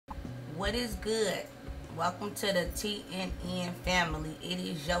What is good? Welcome to the TNN family. It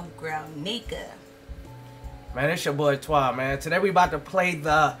is your girl Nika. Man, it's your boy TWAN, man. Today we about to play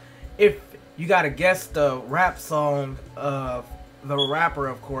the, if you gotta guess the rap song of the rapper,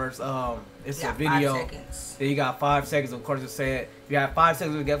 of course. It's a video. 5 seconds. Then you got 5 seconds, of course, to say it. You got 5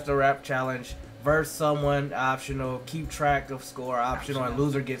 seconds to guess the rap challenge. Verse someone, optional. Keep track of score, optional. And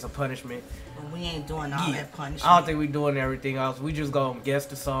loser gets a punishment. But we ain't doing all that punishment. I don't think we doing everything else. We just gonna guess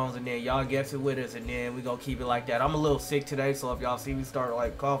the songs and then y'all guess it with us and then we gonna keep it like that. I'm a little sick today, so if y'all see me start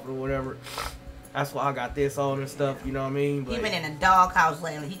like coughing or whatever, that's why I got this on and stuff. You know what I mean? But he been in a doghouse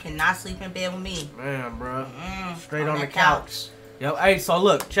lately. He cannot sleep in bed with me. Man, bro, straight on on the that couch. Yep. Hey, so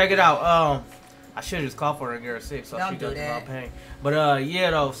look, check it out. I should just cough her and get her sick, so Don't she do doesn't that. feel pain. But yeah,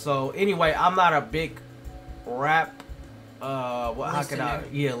 though. So anyway, I'm not a big rap. How can I?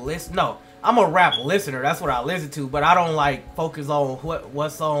 Yeah, listen. No, I'm a rap listener. That's what I listen to. But I don't like focus on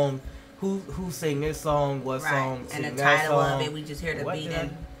what song, who sing this song, what song sing and the that title song. of it. We just hear the beat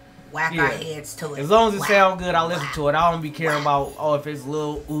and whack our heads to it. As long as it sound good, I listen to it. I don't be caring about if it's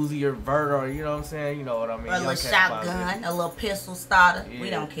Lil Uzi or Vert or you know what I'm saying. You know what I mean? Or a little shotgun, a little pistol starter. Yeah. We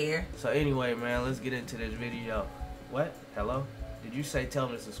don't care. So anyway, man, let's get into this video. What? Hello? Did you say tell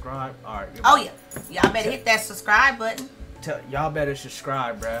them to subscribe? All right. Oh yeah, y'all better hit that subscribe button. Y'all better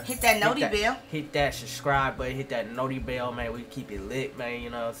subscribe, bruh. Hit that noti bell. Hit that subscribe button. Hit that noti bell, man. We keep it lit, man.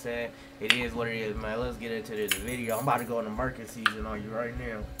 You know what I'm saying? It is what it is, man. Let's get into this video. I'm about to go into market season on you right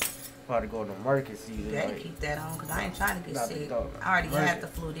now. About to go into market season. You better keep that on, because I ain't trying to get sick. I already had the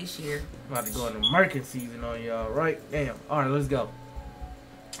flu this year. About to go into market season on y'all, right? Damn. All right, let's go.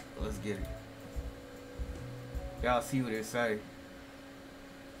 Let's get it. Y'all see what it say.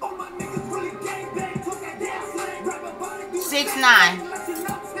 6ix9ine.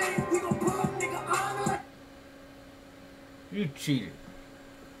 You cheated.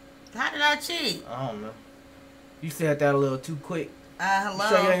 How did I cheat? I don't know. You said that a little too quick. Hello? You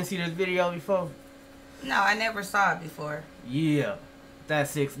sure you ain't seen this video before? No, I never saw it before. Yeah.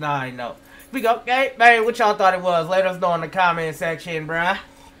 That's 6ix9ine, though. We go, okay, man, what y'all thought it was? Let us know in the comment section, bruh.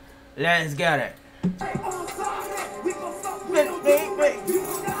 Let's get it.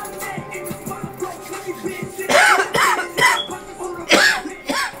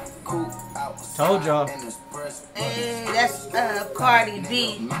 Told y'all. Hey, that's Cardi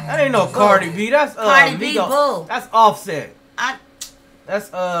B. That ain't no Cardi B. That's Cardi B Boo. That's Offset. I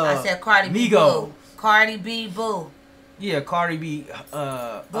said Cardi B Boo. Cardi B Boo. Yeah, Cardi B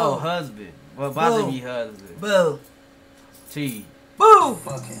husband. Well, about to be husband. Boo. T. Boo.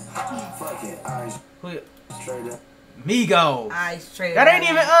 Migos. Ice Trader. That ain't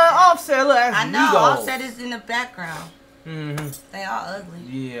even Offset. Look, that's I know. Migos. Offset is in the background. They all ugly.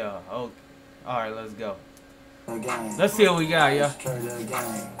 Yeah. Okay. All right, let's go. Let's see what we got, yo.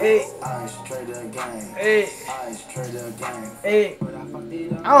 Hey. Hey. Hey.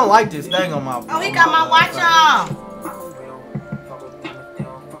 I don't like this thing on my. Oh, he got my watch on.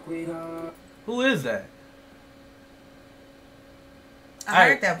 Who is that? I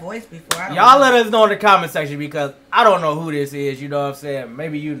heard that voice before. Y'all let us know in the comment section because I don't know who this is. You know what I'm saying?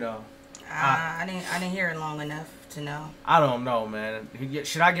 Maybe you know. I didn't hear it long enough to know. I don't know, man.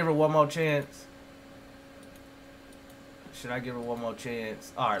 Should I give her one more chance? Should I give her one more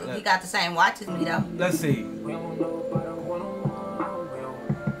chance? All right. He got the same watch as me though. Let's see.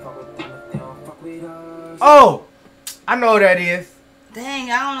 Oh, I know who that is. Dang,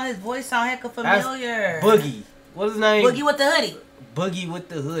 I don't know. His voice sound hecka familiar. That's Boogie. What's his name? Boogie with the hoodie. Boogie with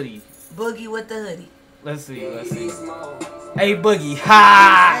the hoodie. Boogie with the hoodie. Let's see. Let's see. Hey, Boogie.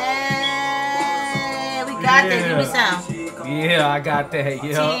 Ha! Hey, we got that. Give me some. Yeah, I got that.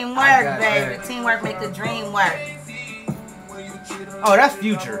 Yeah. Teamwork, baby. That. Teamwork make the dream work. Oh, that's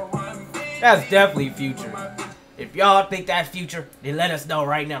Future. That's definitely Future. If y'all think that's Future, then let us know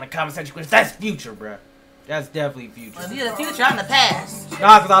right now in the comment section because that's Future, bruh. That's definitely Future. Well, if you're the future, I'm the past.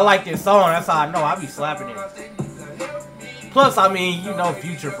 Nah, because I like this song. That's how I know. I be slapping it. Plus, I mean, you know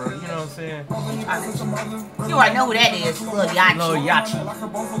Future for, you know what I'm saying? You already know who that is. Lil Yachty. Lil Yachty.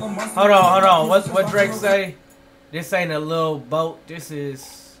 Hold on. What Drake say? This ain't a little boat. This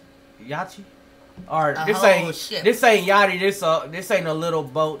is Yachty? Or this ain't Yachty. This ain't a little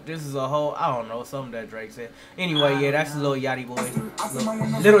boat. This is a whole. I don't know, something that Drake said. Anyway, yeah, that's a little Yachty boy.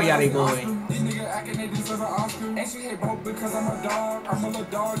 Little Yachty boy.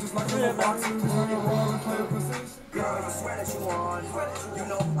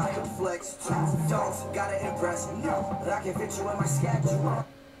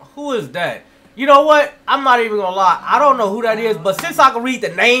 Who is that? You know what? I'm not even gonna lie. I don't know who that is, but since I can read the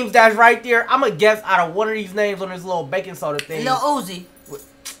names that's right there, I'm gonna guess out of one of these names on this little baking soda thing. Lil Uzi.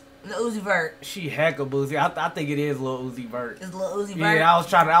 Lil Uzi Vert. She hecka boozy. I think it is Lil Uzi Vert. It's Lil Uzi Vert. Yeah, I was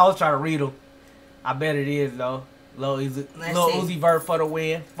trying to read them. I bet it is though. Lil Uzi Vert for the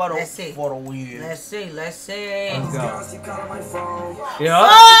win. For the win. Let's see. Let's go. Yeah.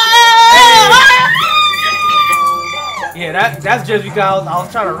 Yeah, that's just because I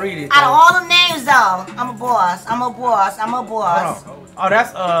was trying to read it. Out of all them names though, I'm a boss. Oh,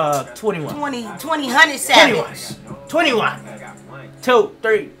 that's 21. 20 Savage. 21. 2,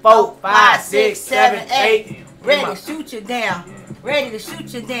 3, 4, 5, 6, 7, 8. Ready to shoot you down.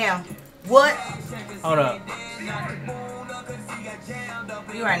 What? Hold up.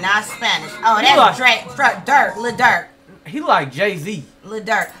 You are not Spanish. Oh, that's Dirk. Lil Durk. He like Jay-Z. Lil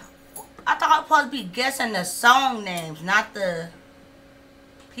Durk. I thought I was supposed to be guessing the song names, not the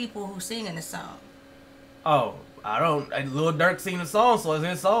people who singing the song. Oh, I don't. Lil Durk sing the song, so it's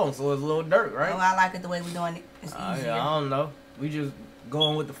his song, so it's Lil Durk, right? Oh, I like it the way we're doing it. It's easier. Yeah, I don't know. We just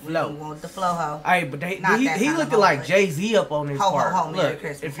going with the flow. Going with the flow, ho. Hey, but he looking like Jay-Z up on his part. Look,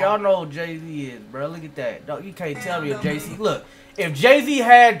 if y'all know who Jay-Z is, bro, look at that. You can't tell me if Jay-Z. Look, if Jay-Z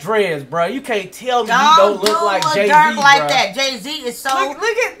had dreads, bro, you can't tell me he don't look like Jay-Z, Durk like bro. that. Jay-Z is so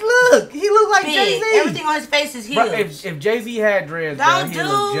look, he look like Jay-Z. Everything on his face is huge. Bro, if Jay-Z had dreads, bro, he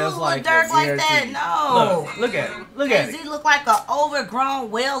look just like Durk like that. No. Look at it. Jay-Z look like an overgrown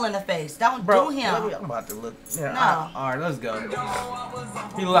whale in the face. Don't do him. I'm about to look. Yeah, no. All right, let's go.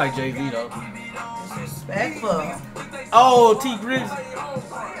 He look like Jay-Z though. Disrespectful. Oh, T Grizzly.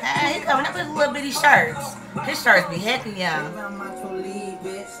 Hey, he coming up with little bitty shirts. His shirts be heckin' young.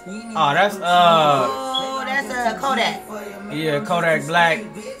 Oh, that's Kodak. Yeah, Kodak Black.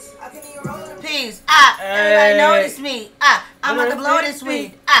 Peace. Everybody notice me. I'm about to blow this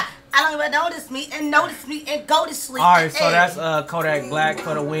weed. I don't even notice me and go to sleep. Alright, so that's Kodak Black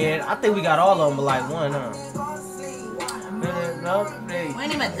for the win. I think we got all of them but like one, huh? We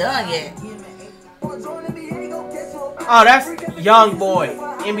ain't even done yet. Oh, that's Young Boy.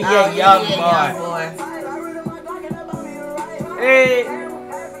 NBA Young Boy. Hey.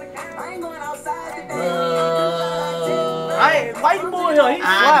 White boy here, he's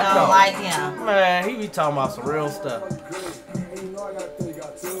flat though. I don't like him. Man, he be talking about some real stuff.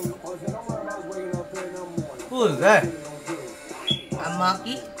 Who is that? A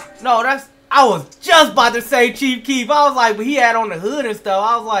monkey? No, I was just about to say Chief Keef. I was like, but he had on the hood and stuff.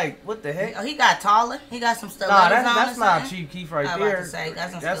 I was like, what the heck? Oh, he got taller. He got some stuff. Nah, that's not Chief Keef right there. I was about to say, he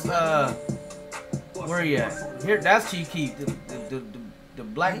got some that's where he at? Here, that's Chief Keef, the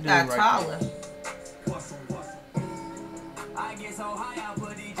black dude right there. He got taller.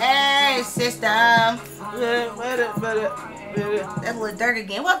 Hey, system. That's Lil Durk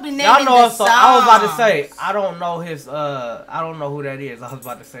again. What be naming the song? I was about to say, I don't know who that is. I was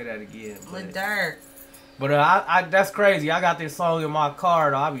about to say that again. Lil Durk. But that's crazy. I got this song in my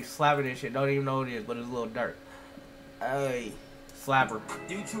car, though. I be slapping this shit. Don't even know what it is, but it's Lil Durk. Hey, slapper.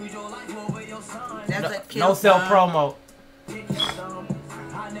 No self promo.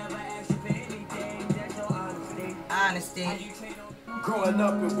 Honesty. Growing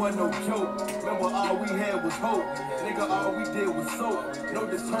up, it wasn't no joke. Remember, all we had was hope. Nigga, all we did was soap. No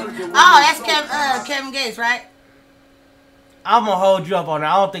detergent. Oh, that's Kevin Gates, right? I'm gonna hold you up on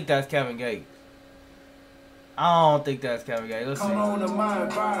that. I don't think that's Kevin Gates. Let's see.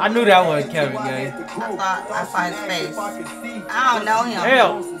 I knew that wasn't Kevin Gates. I saw his face. I don't know him.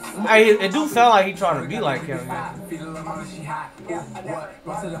 Hell, hey, it do sound like he trying to be like Kevin Gates.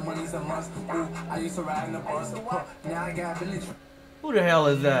 Who the hell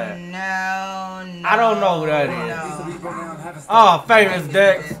is that? No. I don't know who that is. No. Oh, famous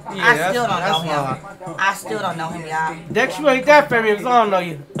Dex. Yeah, I still don't know him. I still don't know him, y'all. Dex, you ain't that famous. I don't know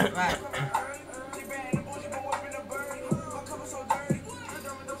you. Right.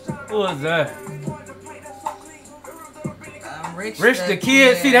 Who is that? Rich the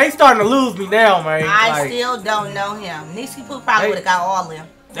Kid. See, they starting to lose me now, man. I still don't know him. Nipsey Poo probably would have got all of them.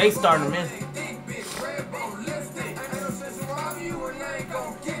 They starting to miss.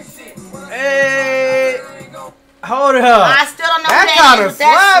 Hey, hold up. I still don't know that who kind that of is.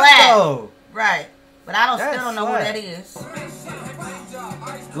 That's though. Right. But I still don't know who that is.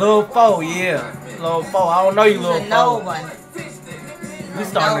 Lil Fo, yeah. Lil Fo. I don't know you, Lil Fo. No one. We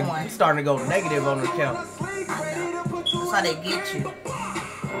starting to go negative on the count. That's how they get you.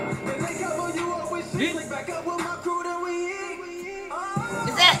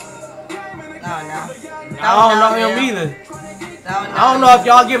 Is that? No. I don't know him either. I don't know if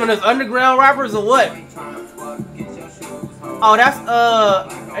y'all giving us underground rappers or what. Oh, that's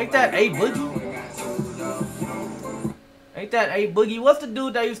ain't that A Boogie? Ain't that A Boogie? What's the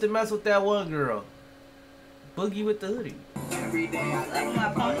dude that used to mess with that one girl? Boogie with the hoodie.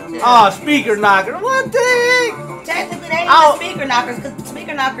 Oh, speaker knocker. What the heck? Technically, they ain't even speaker knockers because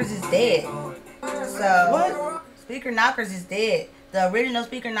speaker knockers is dead. So what? Speaker knockers is dead. The original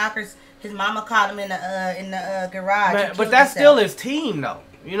speaker knockers, his mama caught him in the garage. Man, but that's still his team, though.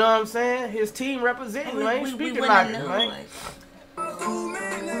 You know what I'm saying? His team representing, man. Speaker knockers, man.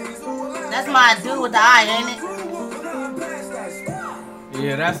 That's my dude with the eye, ain't it?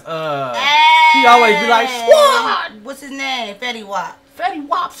 Yeah, that's he always be like, squad! What's his name? Fetty Wap. Fetty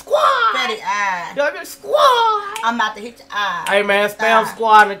Wap squad! Fetty eye. Yo, squad! I'm about to hit your eye. Hey man, spam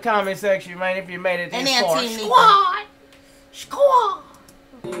squad in the comment section, man, if you made it this far. Squad! Squad!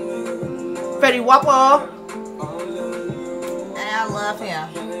 Fetty Wapper! And I love him.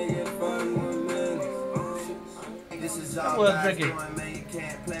 I was drinking.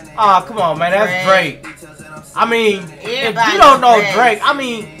 Oh, come on, man, that's Drake. I mean, if you don't know Drake, I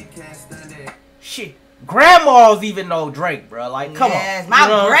mean, shit, grandmas even know Drake, bro. Like, come on.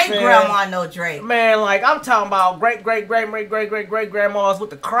 My great grandma know Drake. Man, like, I'm talking about great grandmas with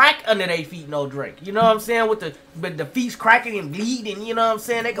the crack under their feet know Drake. You know what I'm saying? With the feet cracking and bleeding. You know what I'm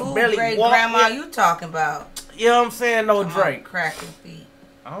saying? They can barely great walk. Grandma, you talking about? You know what I'm saying? No Drake. Cracking feet.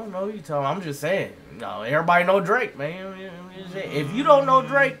 I don't know who you talking. I'm just saying. No, everybody know Drake, man. If you don't know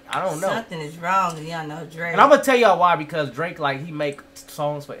Drake, I don't know. Something is wrong if y'all know Drake. And I'm gonna tell y'all why. Because Drake, like, he make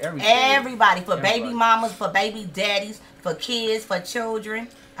songs for everything. Everybody, for baby mamas, for baby daddies, for kids, for children.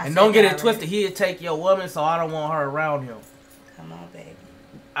 And don't get it twisted. He'll take your woman, so I don't want her around him. Come on, baby.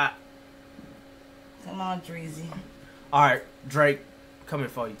 Come on, Dreezy. All right, Drake, coming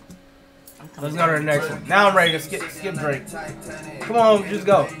for you. Let's go to the next one. Now I'm ready to skip Drake. Come on, just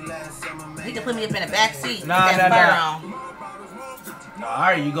go. He can put me up in the back seat. Nah.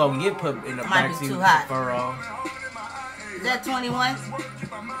 Alright, you gonna get put in the back seat with the fur on. Is that 21?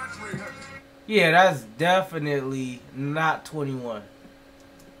 Yeah, that's definitely not 21.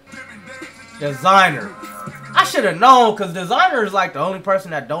 Designer. I should have known, because Designer is like the only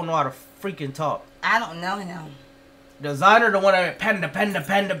person that don't know how to freaking talk. I don't know him. Designer, the one that panda. Oh, I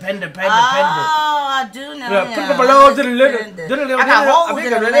do know him. I got holes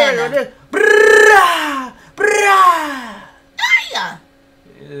in Atlanta.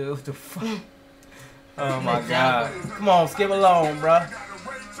 What the fuck? Oh my god. Come on, skip along, bro.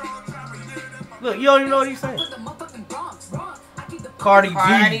 Look, you don't even know what he's saying. Cardi B.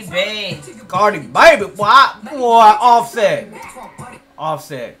 Cardi baby. Boy,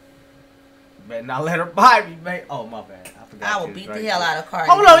 Offset. Man, now let her buy me, man. Oh, my bad. I will beat the hell out of Cardi.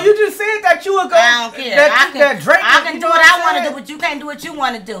 Hold on, you just said that you were going. I don't care. I can do what I want to do, but you can't do what you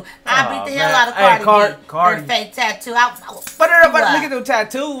want to do. I beat the hell out of Cardi. Her fake tattoo. But look at them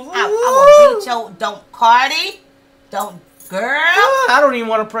tattoos. I will beat your girl. I don't even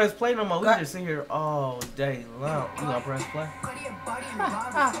want to press play no more. We just sit here all day long. You gonna press play?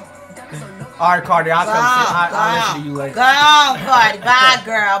 All right, Cardi. I'll listen to you later. Go on, Cardi. Bye,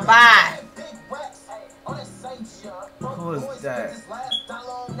 girl. Bye. Who is that?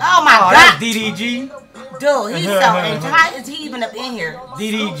 Oh my God! That's DDG. Dude, he's so angry. How is he even up in here?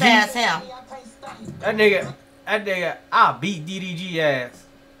 DDG. Past him. That nigga, I'll beat DDG ass.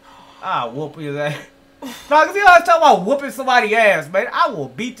 I'll whoop his ass. No, cause he always talk about whooping somebody's ass, man. I will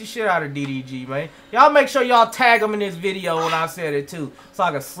beat the shit out of DDG, man. Y'all make sure y'all tag him in this video when I said it too, so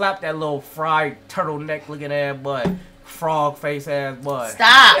I can slap that little fried turtleneck looking ass butt, frog face ass butt.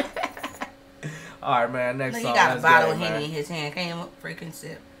 Stop. All right, man. Next song. He got a bottle of Henny in his hand. Can't even freaking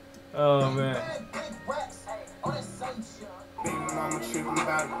sip. Oh man. Baby mama tripping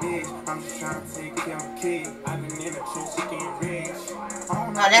about a bitch. I'm just trying to take care of my kid. I've been in the trenches getting rich.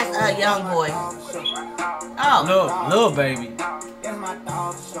 Oh, that's Young Boy. Oh. Lil Baby. I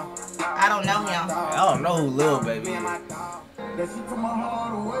don't know him. I don't know who Lil Baby is.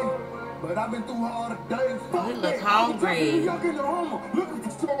 He look hungry.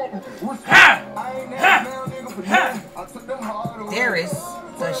 There is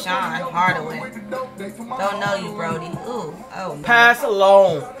Deshaun Hardaway. Don't know you, Brody. Ooh. Oh. No. Pass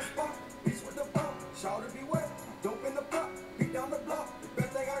along.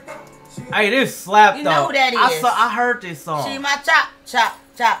 Hey, this slap though. You know who that is. I heard this song. She my chop, chop,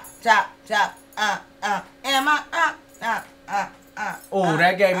 chop, chop, chop, and my Oh,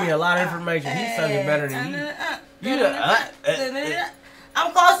 that gave me a lot of information. He's singing better than you.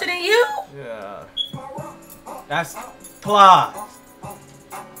 I'm closer than you. Yeah. That's Plies.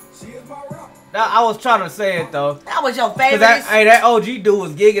 Now, I was trying to say it though. That was your favorite. That OG dude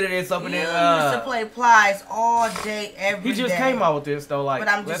was gigging this up in there. You used to play Plies all day, every day. He just came out with this though, like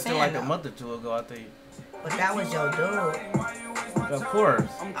less than like a month or two ago, I think. But that was your dude. Of course.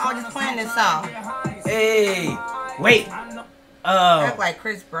 I was just playing this song. Hey, wait. Act like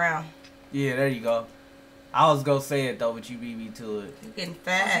Chris Brown. Yeah, there you go. I was gonna say it though, but you beat me to it. You getting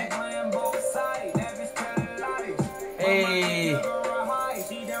fat. Hey.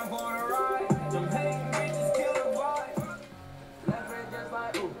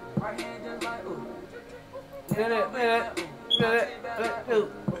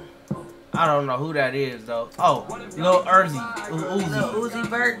 I don't know who that is though. Oh, Lil Uzi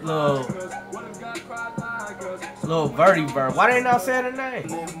Vert. Lil Verdi Bird. Why they not saying the name?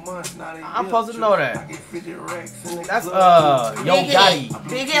 I'm supposed to know that. That's Yo Gotti.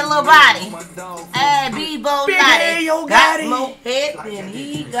 Big head, little body. Hey, Bebo Big head, Yo Gotti. Got more head than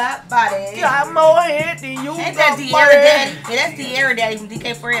he got body. Got more head than you. Ain't that Tierra Daddy? Yeah, that's Tierra Daddy from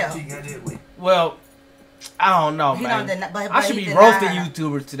DK for real. Well, I don't know, man. I should be roasting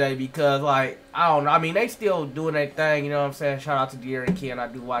YouTubers today because, like, I don't know. I mean, they still doing their thing, you know what I'm saying? Shout out to De'Aaron and Ken. I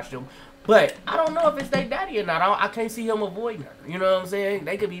do watch them. But I don't know if it's their daddy or not. I can't see him avoiding her. You know what I'm saying?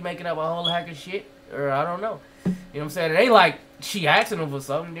 They could be making up a whole heck of shit. Or I don't know. You know what I'm saying? It ain't like she asking him for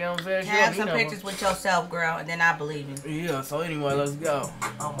something. You know what I'm saying? Have some pictures with yourself, girl, and then I believe you. Yeah, so anyway, let's go.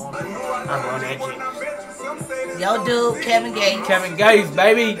 I'm on that shit. Yo, dude, Kevin Gates. Kevin Gates,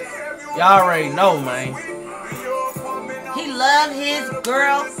 baby. Y'all already know, man. He loved his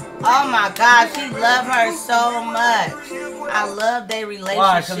girl. Oh my gosh, he loved her so much. I love their relationship.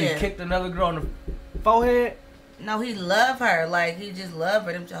 Why? Because he kicked another girl in the forehead? No, he loved her. Like, he just loved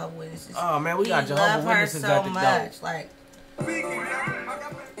her. Them Jehovah's Witnesses. Oh, man, we got Jehovah's Witnesses at the door. He loved her so much. Like,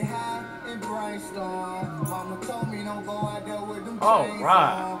 all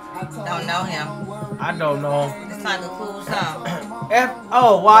right. Don't know him. I don't know him. It's like a cool song.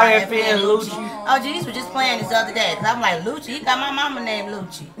 YFN Lucci. Oh, geez, we just playing this other day. Cause I'm like, Lucci, he got my mama named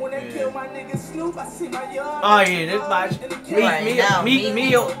Lucci. Yeah. Oh, yeah, this my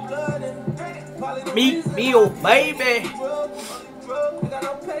Meat meal, baby.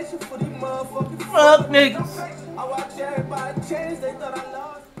 Fuck niggas.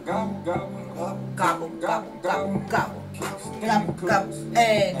 Gobble, gobble, gobble, gobble. Gobble, gobble,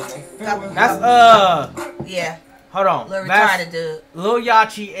 hey, gobble, that's, yeah. Hold on. Little retarded dude. Lil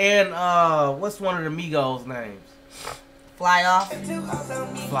Yachty and, what's one of the Migos' names? Fly Off.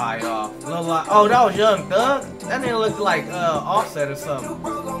 Fly Off. Oh, that was Young Thug? That nigga looked like, Offset or something.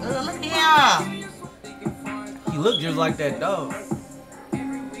 Look at him. He looked just like that dog.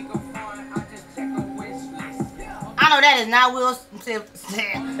 I know that is not Will Smith.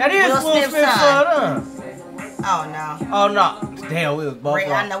 That is Will Smith's son. Oh no. Oh no. Damn, we was both Ray,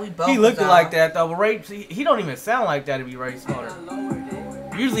 I know we both. He looked like that though, but Ray, he don't even sound like that to be Ray Smarter.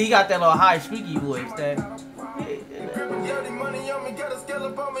 Usually he got that little high squeaky voice. That.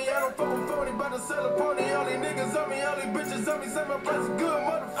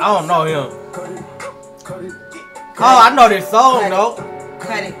 I don't know him. Oh, I know this song though.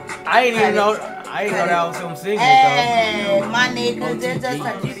 Cut it. I ain't even know. I ain't know that was him singing though. My nigga, just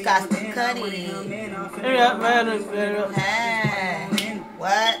like you got to cut it. Yeah, man. Hey,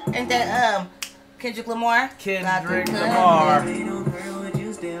 what? Ain't that Kendrick Lamar? Kendrick Lamar.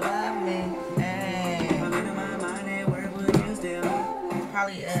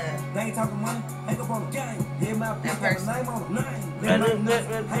 Probably that person.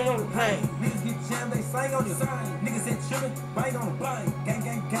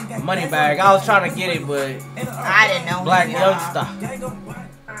 Money bag. I was trying to get it, but I didn't know. Black Youngster.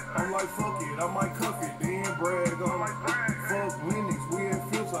 I'm like, fuck it, I might cuff it, then brag on it. Fuck Linux, we in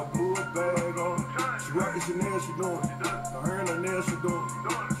fields, I pull a bag on it. She got the Chanel, she doing it. Her and her nails, she doing it.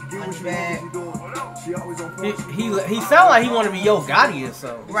 She get what she wants, she doing it. She always on point. He sound like he want to be Yo Gotti or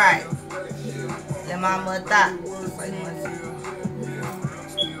something. Right. The mama thought.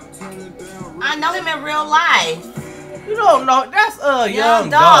 I know him in real life. You don't know. That's Young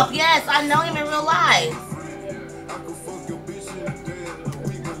Dolph. Yes, I know him in real life.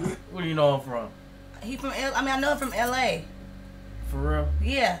 Where do you know him from? He from I know him from LA. For real?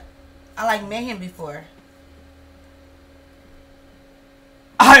 Yeah. I met him before.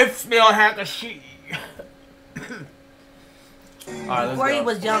 I smell hack of shit. Alright, let's before go. He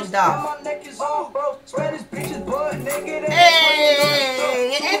was Young Dolph. Hey,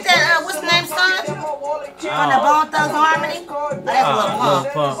 ain't that what's the name son? From the Bone Thugs Harmony? Oh, that's Lil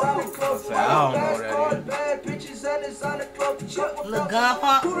Pump. I don't know what that is. Lil Gun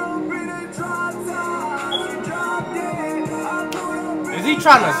Pump. Is he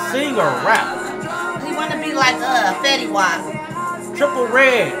trying to sing or rap? He wanna be like Fetty Wap. Triple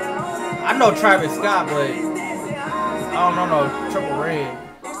Red. I know Travis Scott, but I don't know no Triple Red.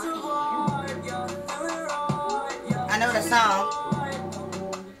 I know the song.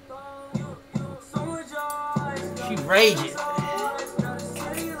 She raging.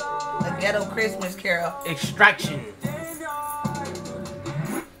 Ghetto Christmas Carol. Extraction.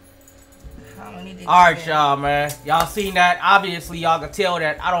 Alright, y'all, man. Y'all seen that? Obviously, y'all can tell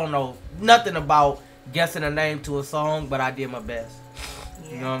that I don't know nothing about guessing a name to a song, but I did my best.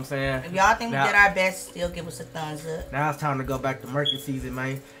 Yeah. You know what I'm saying? If y'all think we did our best, still give us a thumbs up. Now it's time to go back to Mercury season,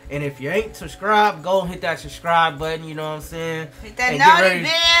 man. And if you ain't subscribed, go hit that subscribe button, you know what I'm saying? Hit that notification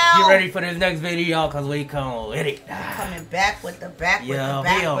bell. Get ready for this next video, because we come with it. Coming back with the back, with the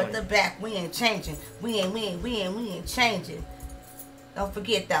back, with the back. We ain't changing. We ain't changing. Don't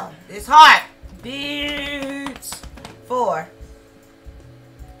forget, though. It's hard. Bitch. 4.